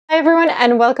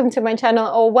and welcome to my channel,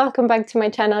 or welcome back to my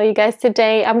channel, you guys.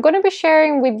 Today I'm going to be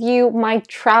sharing with you my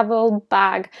travel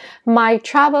bag, my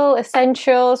travel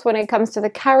essentials when it comes to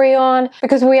the carry-on,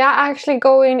 because we are actually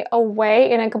going away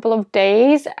in a couple of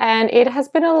days and it has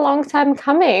been a long time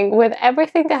coming with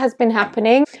everything that has been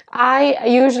happening. I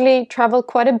usually travel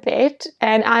quite a bit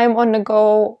and I'm on the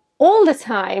go all the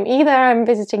time. Either I'm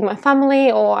visiting my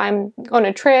family or I'm on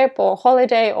a trip or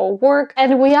holiday or work,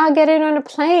 and we are getting on a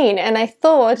plane, and I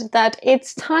thought that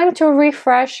it's time to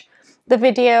refresh the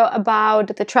video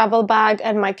about the travel bag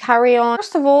and my carry-on.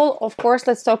 First of all, of course,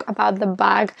 let's talk about the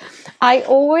bag. I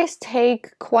always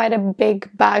take quite a big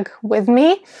bag with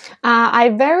me. I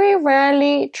very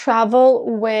rarely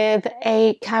travel with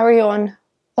a carry-on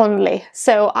only.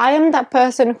 So I am that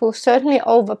person who certainly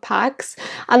overpacks.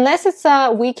 Unless it's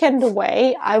a weekend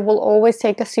away, I will always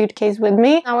take a suitcase with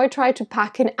me. Now I try to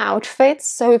pack in outfits.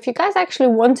 So if you guys actually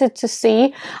wanted to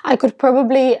see, I could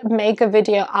probably make a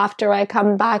video after I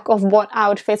come back of what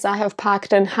outfits I have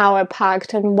packed and how I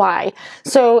packed and why.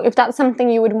 So if that's something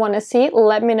you would want to see,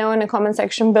 let me know in the comment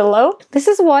section below. This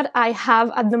is what I have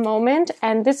at the moment,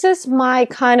 and this is my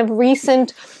kind of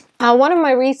recent one of my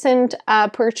recent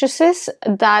purchases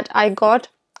that I got.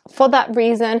 For that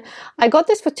reason, I got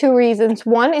this for two reasons.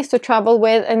 One is to travel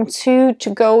with, and two, to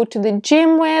go to the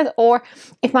gym with, or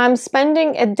if I'm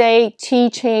spending a day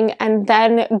teaching and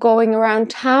then going around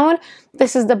town,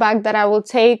 this is the bag that I will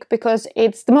take because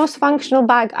it's the most functional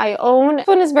bag I own. This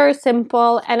one is very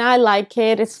simple and I like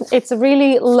it. It's a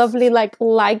really lovely, like,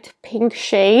 light pink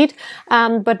shade,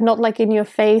 but not like in your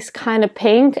face kind of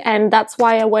pink, and that's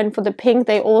why I went for the pink.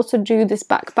 They also do this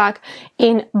backpack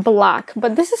in black,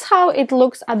 but this is how it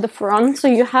looks at the front. So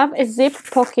you have a zip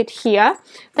pocket here,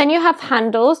 then you have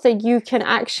handles that you can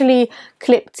actually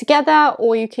clip together,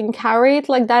 or you can carry it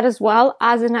like that as well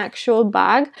as an actual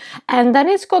bag. And then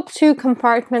it's got two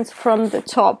compartments from the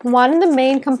top, one in the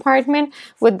main compartment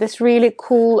with this really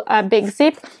cool big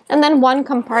zip, and then one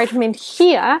compartment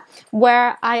here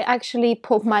where I actually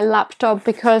put my laptop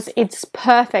because it's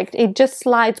perfect. It just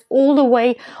slides all the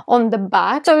way on the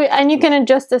back. So, and you can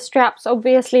adjust the straps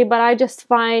obviously, but I just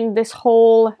find this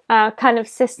whole kind of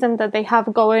system that they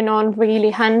have going on really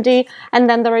handy. And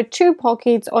then there are two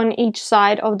pockets on each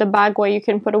side of the bag where you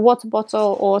can put a water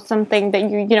bottle or something that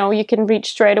you can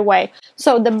reach straight away.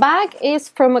 So the bag is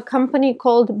from a company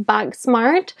called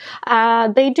Bagsmart.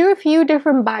 They do a few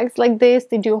different bags like this.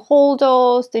 They do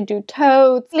holdalls, they do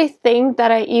totes. I think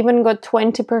that I even got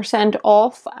 20%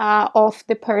 off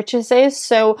the purchases.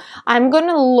 So I'm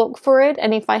gonna look for it,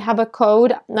 and if I have a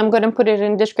code, I'm gonna put it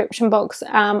in the description box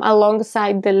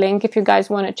alongside the link if you guys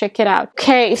want to check it out.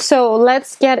 Okay, so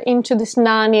let's get into this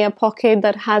Narnia pocket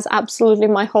that has absolutely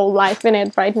my whole life in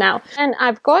it right now. And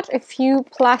I've got a few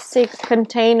plastic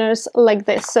containers like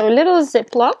this, so little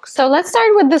Ziploc. So let's start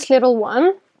with this little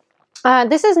one.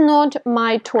 This is not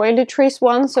my toiletries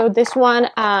one, so this one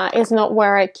is not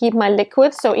where I keep my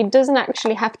liquids, so it doesn't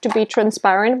actually have to be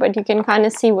transparent, but you can kind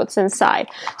of see what's inside.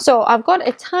 So I've got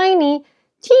a teeny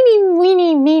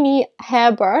weeny mini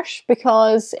hairbrush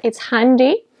because it's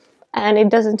handy and it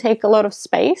doesn't take a lot of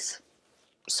space,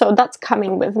 so that's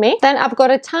coming with me. Then I've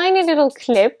got a tiny little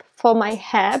clip for my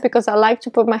hair because I like to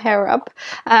put my hair up.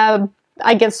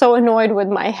 I get so annoyed with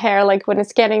my hair, like when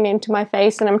it's getting into my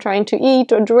face and I'm trying to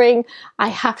eat or drink, I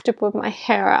have to put my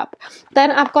hair up.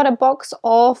 Then I've got a box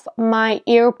of my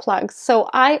earplugs. So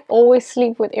I always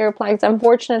sleep with earplugs.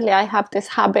 Unfortunately, I have this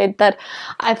habit that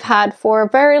I've had for a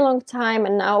very long time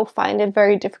and now find it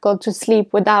very difficult to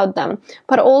sleep without them.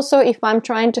 But also if I'm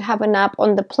trying to have a nap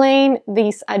on the plane,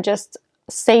 these are just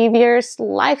saviors,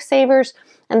 lifesavers.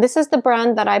 And this is the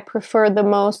brand that I prefer the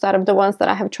most out of the ones that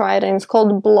I have tried, and it's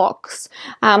called Blox.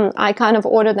 I kind of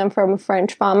order them from a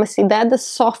French pharmacy. They're the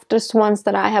softest ones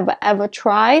that I have ever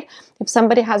tried. If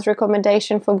somebody has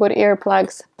recommendation for good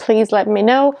earplugs, please let me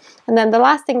know. And then the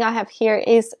last thing I have here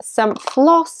is some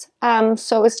floss.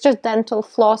 So it's just dental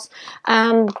floss,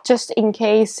 just in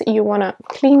case you want to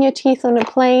clean your teeth on a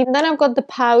plane. And then I've got the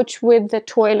pouch with the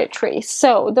toiletries.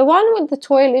 So the one with the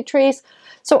toiletries,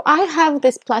 so I have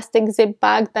this plastic zip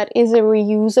bag that is a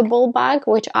reusable bag,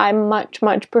 which I much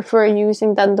prefer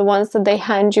using than the ones that they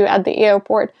hand you at the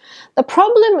airport. The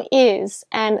problem is,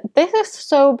 and this is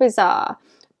so bizarre,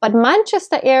 but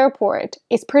Manchester Airport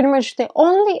is pretty much the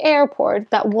only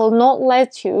airport that will not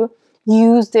let you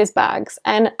use these bags,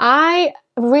 and I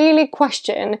really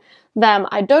question them.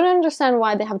 I don't understand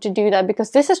why they have to do that,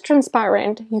 because this is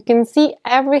transparent. You can see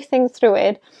everything through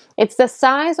it. It's the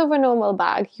size of a normal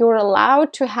bag. You're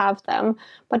allowed to have them,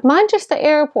 but Manchester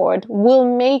Airport will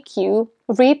make you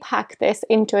repack this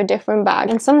into a different bag.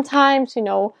 And sometimes,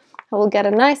 I will get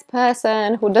a nice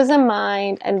person who doesn't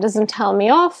mind and doesn't tell me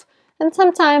off. And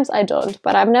sometimes I don't,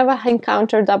 but I've never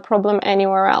encountered that problem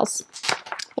anywhere else.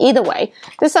 Either way,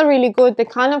 these are really good. They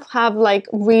kind of have like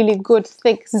really good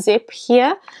thick zip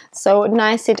here, so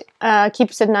nice, it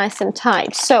keeps it nice and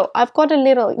tight. So I've got a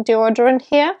little deodorant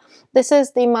here. This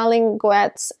is the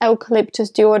Malinguet's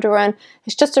eucalyptus deodorant.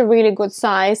 It's just a really good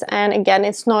size, and again,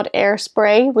 it's not air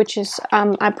spray, which is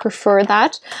I prefer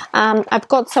that. I've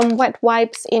got some wet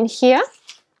wipes in here.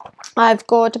 I've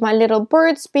got my little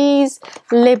Burt's Bees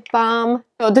lip balm.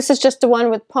 So this is just the one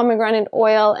with pomegranate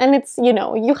oil, and it's, you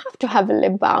know, you have to have a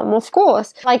lip balm, of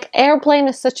course. Like, airplane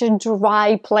is such a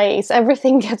dry place.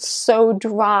 Everything gets so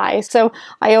dry. So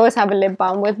I always have a lip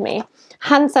balm with me.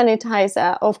 Hand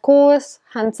sanitizer, of course,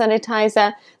 hand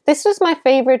sanitizer. This was my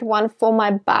favorite one for my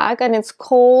bag, and it's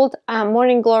called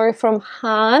Morning Glory from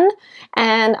Han.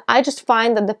 And I just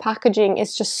find that the packaging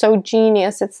is just so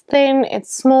genius. It's thin,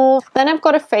 it's small. Then I've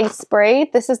got a face spray.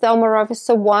 This is the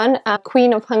Omorovisa one,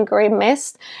 Queen of Hungary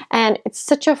Mist. And it's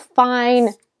such a fine,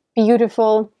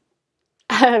 beautiful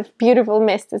beautiful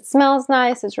mist. It smells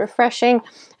nice, it's refreshing,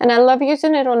 and I love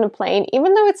using it on the plane.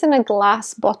 Even though it's in a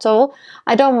glass bottle,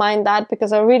 I don't mind that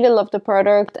because I really love the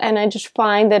product, and I just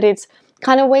find that it's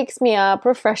kind of wakes me up,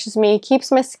 refreshes me, keeps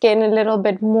my skin a little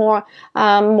bit more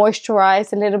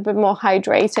moisturized, a little bit more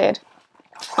hydrated.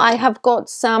 I have got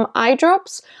some eye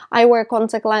drops. I wear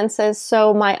contact lenses,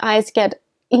 so my eyes get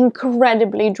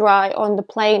incredibly dry on the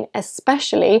plane,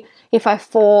 especially if I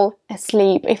fall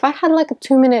asleep. If I had like a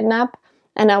 2-minute nap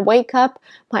and I wake up,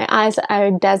 my eyes are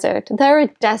a desert. They're a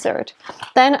desert.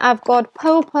 Then I've got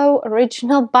Popo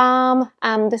Original Balm.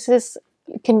 This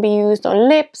can be used on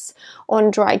lips,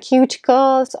 on dry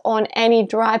cuticles, on any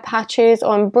dry patches,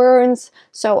 on burns.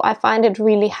 So I find it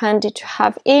really handy to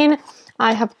have in.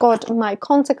 I have got my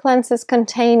contact lenses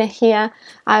container here.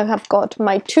 I have got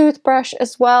my toothbrush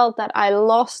as well that I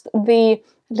lost the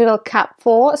little cap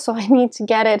for, so I need to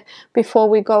get it before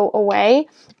we go away.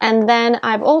 And then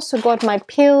I've also got my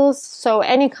pills, so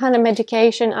any kind of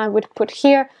medication I would put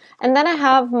here. And then I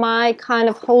have my kind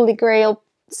of holy grail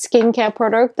skincare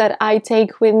product that I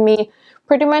take with me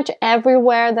pretty much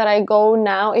everywhere that I go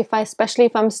now, especially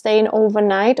if I'm staying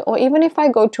overnight, or even if I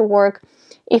go to work.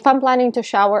 If I'm planning to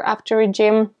shower after a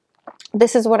gym,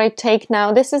 this is what I take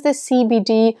now. This is the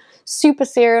CBD Super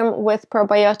Serum with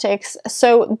probiotics.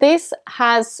 So this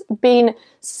has been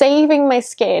saving my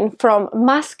skin from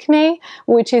maskne,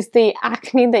 which is the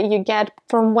acne that you get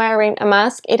from wearing a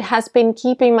mask. It has been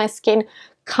keeping my skin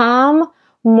calm,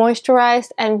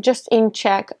 moisturized, and just in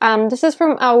check. This is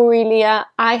from Aurelia.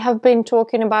 I have been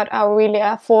talking about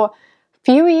Aurelia for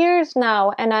few years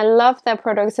now, and I love their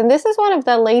products, and this is one of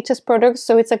their latest products.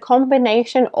 So it's a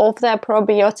combination of their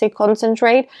probiotic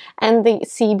concentrate and the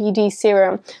CBD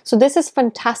serum. So this is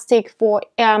fantastic for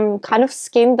kind of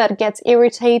skin that gets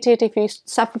irritated, if you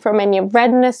suffer from any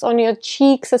redness on your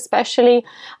cheeks especially.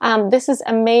 This is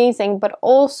amazing, but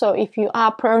also if you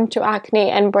are prone to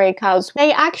acne and breakouts.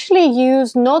 They actually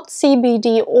use not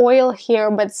CBD oil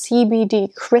here, but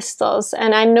CBD crystals,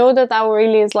 and I know that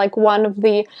Aurelia is like one of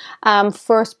the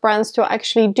first brands to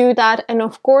actually do that. And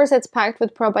of course it's packed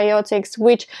with probiotics,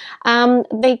 which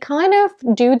they kind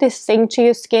of do this thing to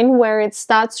your skin where it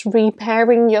starts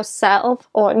repairing yourself,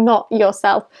 or not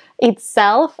yourself,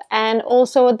 itself. And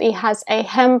also it has a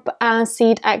hemp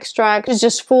seed extract. It's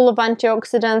just full of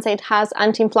antioxidants. It has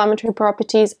anti-inflammatory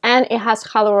properties, and it has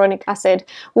hyaluronic acid,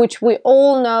 which we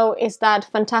all know is that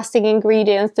fantastic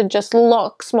ingredient that just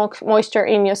locks moisture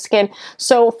in your skin.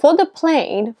 So for the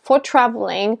plane, for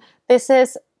traveling, this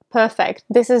is perfect.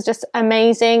 This is just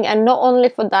amazing. And not only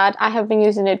for that, I have been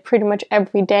using it pretty much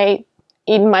every day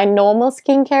in my normal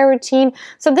skincare routine.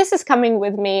 So this is coming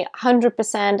with me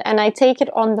 100%, and I take it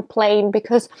on the plane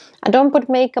because I don't put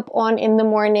makeup on in the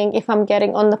morning if I'm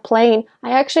getting on the plane.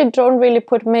 I actually don't really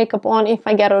put makeup on if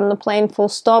I get on the plane, full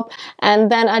stop.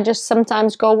 And then I just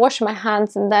sometimes go wash my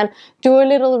hands and then do a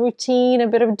little routine, a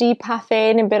bit of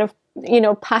depaffing, a bit of, you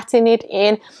know, patting it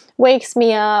in, wakes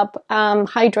me up,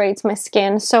 hydrates my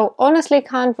skin. So honestly,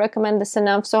 can't recommend this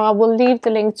enough. So I will leave the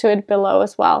link to it below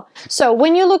as well. So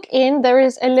when you look in, there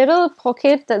is a little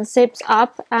pocket that zips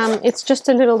up. It's just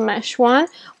a little mesh one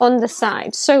on the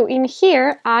side. So in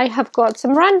here, I have got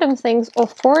some random things.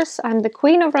 Of course, I'm the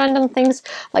queen of random things.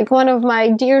 Like one of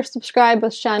my dear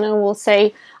subscribers channel will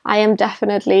say, I am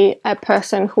definitely a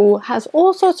person who has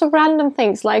all sorts of random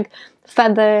things like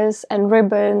feathers and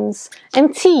ribbons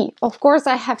and tea. Of course,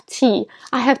 I have tea.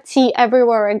 I have tea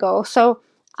everywhere I go. So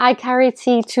I carry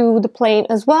tea to the plane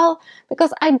as well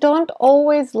because I don't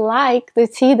always like the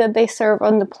tea that they serve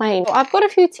on the plane. So I've got a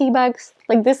few tea bags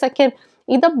like this. I can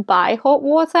either buy hot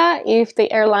water if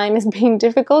the airline is being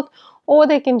difficult, or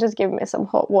they can just give me some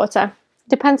hot water.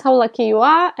 Depends how lucky you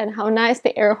are and how nice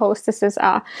the air hostesses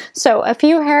are. So a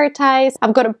few hair ties.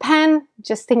 I've got a pen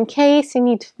just in case you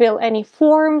need to fill any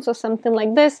forms or something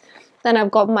like this. Then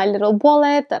I've got my little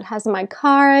wallet that has my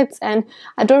cards, and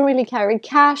I don't really carry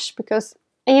cash because,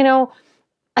 you know,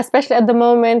 especially at the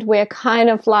moment, we're kind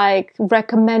of like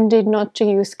recommended not to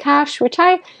use cash, which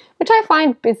I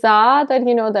find bizarre that,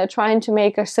 you know, they're trying to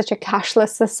make us such a cashless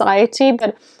society,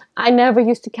 but I never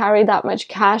used to carry that much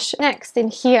cash. Next in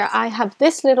here, I have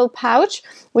this little pouch,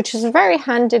 which is a very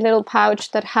handy little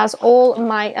pouch that has all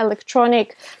my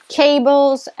electronic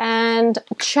cables and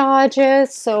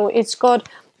chargers. So it's got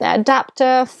the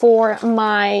adapter for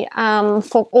my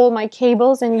for all my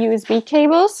cables and USB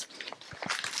cables.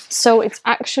 So it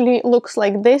actually looks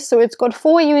like this. So it's got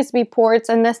 4 USB ports,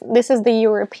 and this is the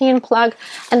European plug.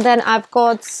 And then I've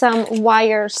got some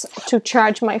wires to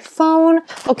charge my phone.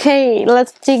 Okay,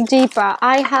 let's dig deeper.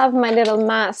 I have my little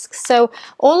masks. So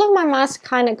all of my masks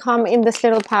kind of come in this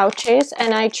little pouches,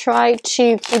 and I try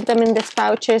to keep them in these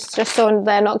pouches just so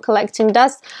they're not collecting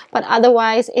dust. But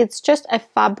otherwise, it's just a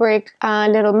fabric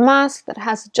little mask that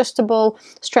has adjustable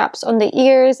straps on the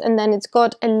ears, and then it's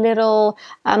got a little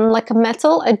like a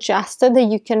metal adjuster that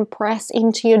you can press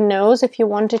into your nose if you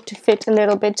want it to fit a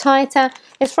little bit tighter.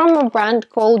 It's from a brand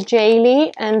called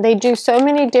Jaylee, and they do so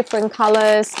many different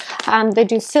colors. They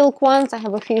do silk ones. I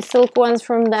have a few silk ones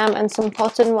from them and some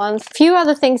cotton ones. A few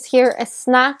other things here. A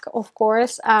snack, of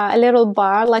course, a little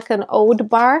bar, like an oat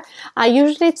bar. I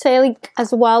usually take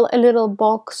as well a little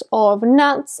box of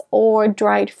nuts or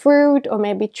dried fruit or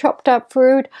maybe chopped up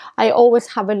fruit. I always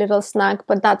have a little snack,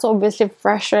 but that's obviously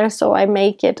fresher, so I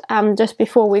make it just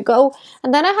before we go.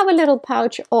 And then I have a little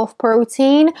pouch of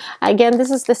protein. Again, this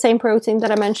is the same protein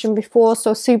that I mentioned before,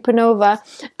 so Supernova,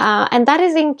 and that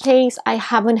is in case I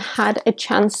haven't had a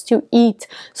chance to eat.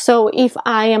 So if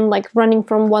I am like running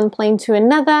from one plane to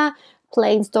another,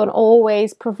 planes don't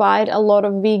always provide a lot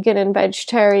of vegan and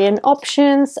vegetarian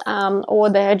options, or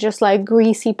they're just like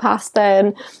greasy pasta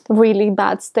and really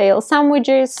bad stale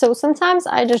sandwiches. So sometimes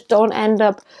I just don't end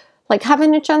up like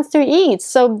having a chance to eat.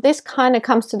 So this kind of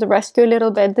comes to the rescue a little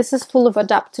bit. This is full of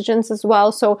adaptogens as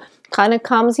well, so kind of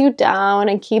calms you down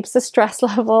and keeps the stress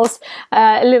levels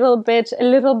a little bit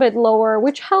lower,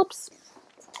 which helps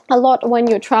a lot when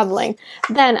you're traveling.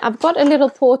 Then I've got a little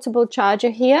portable charger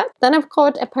here. Then I've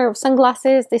got a pair of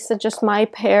sunglasses. These are just my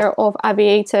pair of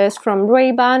aviators from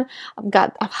Ray-Ban.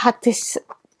 I've had this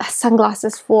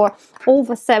sunglasses for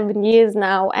over 7 years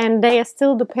now, and they are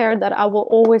still the pair that I will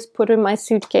always put in my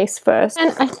suitcase first.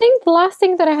 And I think the last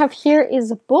thing that I have here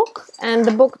is a book, and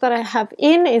the book that I have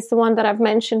in is the one that I've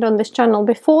mentioned on this channel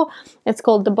before. It's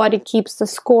called The Body Keeps the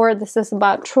Score. This is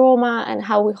about trauma and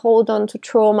how we hold on to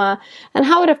trauma and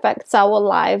how it affects our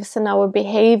lives and our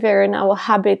behavior and our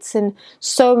habits in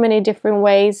so many different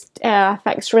ways.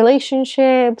 Affects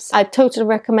relationships. I totally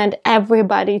recommend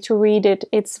everybody to read it.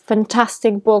 It's a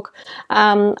fantastic book.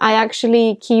 I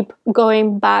actually keep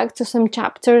going back to some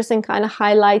chapters and kind of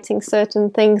highlighting certain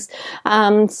things,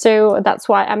 so that's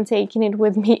why I'm taking it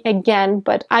with me again.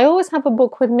 But I always have a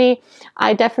book with me.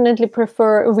 I definitely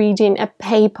prefer reading a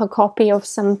paper copy of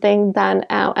something than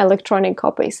electronic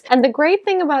copies. And the great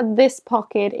thing about this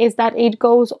pocket is that it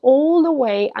goes all the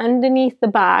way underneath the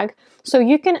bag, so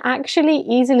you can actually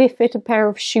easily fit a pair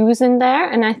of shoes in there,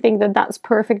 and I think that that's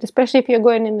perfect, especially if you're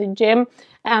going in the gym.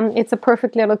 It's a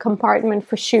perfect little compartment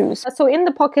for shoes. So in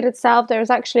the pocket itself,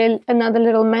 there's actually another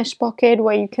little mesh pocket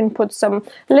where you can put some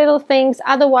little things.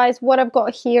 Otherwise, what I've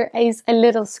got here is a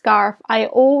little scarf. I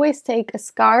always take a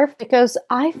scarf because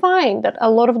I find that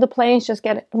a lot of the planes just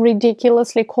get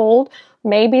ridiculously cold.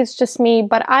 Maybe it's just me,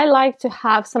 but I like to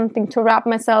have something to wrap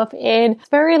myself in. It's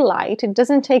very light. It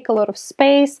doesn't take a lot of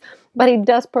space, but it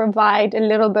does provide a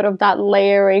little bit of that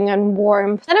layering and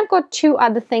warmth. Then I've got 2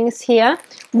 other things here.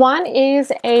 One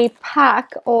is a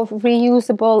pack of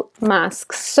reusable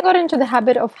masks. So I got into the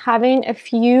habit of having a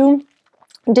few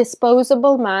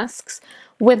disposable masks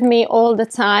with me all the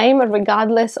time,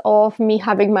 regardless of me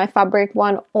having my fabric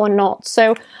one or not.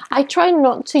 So I try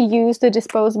not to use the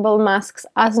disposable masks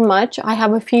as much. I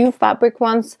have a few fabric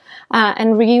ones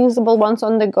and reusable ones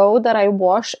on the go that I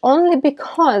wash, only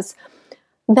because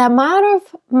the amount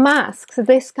of masks,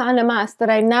 this kind of mask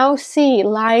that I now see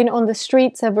lying on the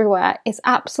streets everywhere, is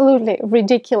absolutely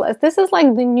ridiculous. This is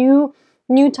like the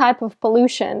new type of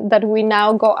pollution that we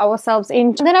now got ourselves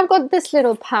into. And then I've got this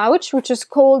little pouch, which is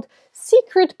called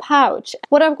secret pouch.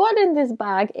 What I've got in this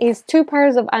bag is 2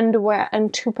 pairs of underwear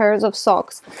and 2 pairs of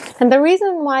socks. And the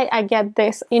reason why I get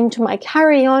this into my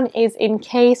carry-on is in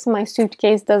case my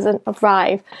suitcase doesn't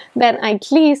arrive. Then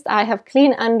at least I have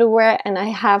clean underwear and I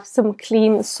have some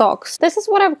clean socks. This is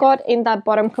what I've got in that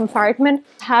bottom compartment.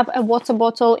 I have a water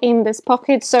bottle in this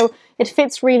pocket, so it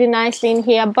fits really nicely in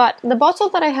here, but the bottle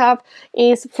that I have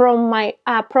is from my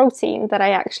protein that I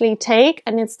actually take,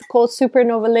 and it's called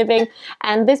Supernova Living,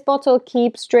 and this bottle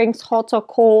keeps drinks hot or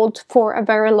cold for a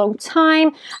very long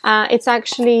time. It's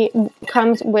actually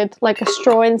comes with like a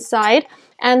straw inside.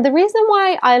 And the reason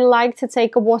why I like to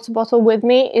take a water bottle with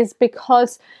me is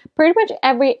because pretty much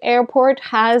every airport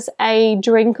has a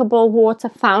drinkable water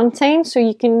fountain, so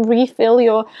you can refill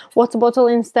your water bottle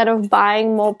instead of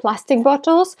buying more plastic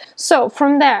bottles. So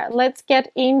from there, let's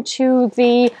get into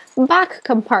the back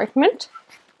compartment.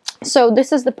 So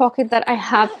this is the pocket that I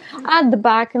have at the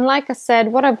back, and like I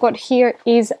said, what I've got here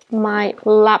is my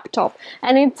laptop,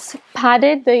 and it's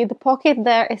padded. The pocket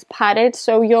there is padded,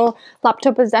 so your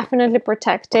laptop is definitely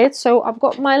protected. So I've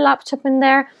got my laptop in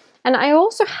there, and I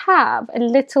also have a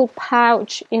little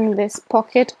pouch in this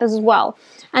pocket as well,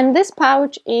 and this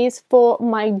pouch is for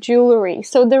my jewelry.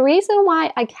 So the reason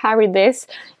why I carry this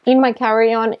in my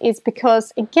carry-on is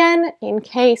because, again, in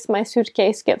case my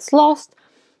suitcase gets lost,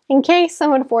 in case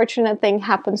some unfortunate thing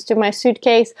happens to my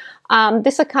suitcase,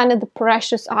 these are kind of the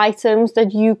precious items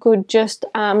that you could just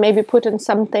maybe put in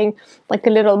something like a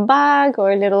little bag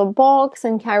or a little box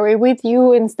and carry with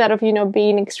you, instead of, you know,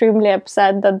 being extremely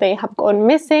upset that they have gone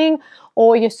missing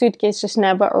or your suitcase just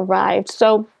never arrived.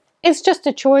 So it's just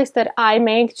a choice that I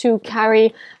make to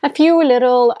carry a few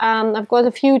little, I've got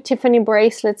a few Tiffany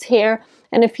bracelets here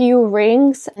and a few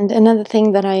rings. And another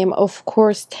thing that I am of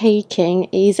course taking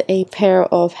is a pair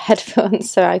of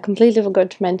headphones. So I completely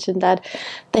forgot to mention that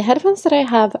the headphones that I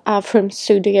have are from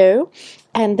Sudio,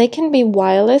 and they can be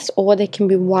wireless or they can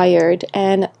be wired.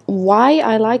 And why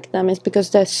I like them is because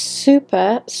they're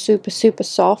super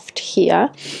soft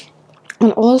here.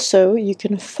 And also you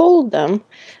can fold them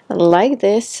like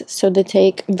this, so they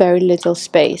take very little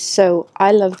space. So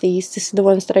I love these. These are the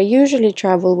ones that I usually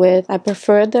travel with. I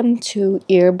prefer them to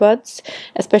earbuds,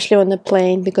 especially on the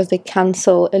plane, because they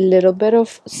cancel a little bit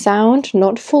of sound,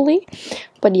 not fully.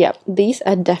 But yeah, these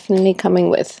are definitely coming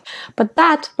with. But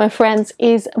that, my friends,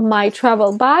 is my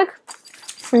travel bag.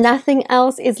 Nothing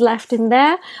else is left in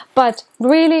there, but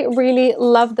really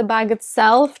love the bag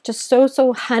itself. Just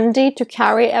so handy to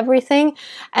carry everything.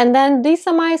 And then these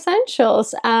are my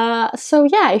essentials. So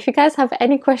yeah, if you guys have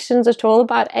any questions at all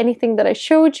about anything that I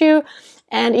showed you,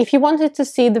 and if you wanted to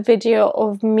see the video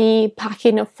of me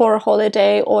packing for a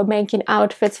holiday or making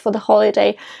outfits for the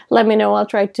holiday, let me know. I'll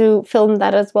try to film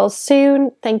that as well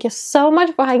soon. Thank you so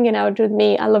much for hanging out with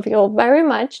me. I love you all very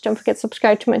much. Don't forget to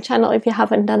subscribe to my channel if you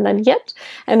haven't done that yet.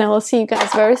 And I will see you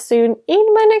guys very soon in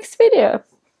my next video.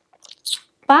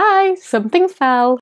 Bye! Something fell.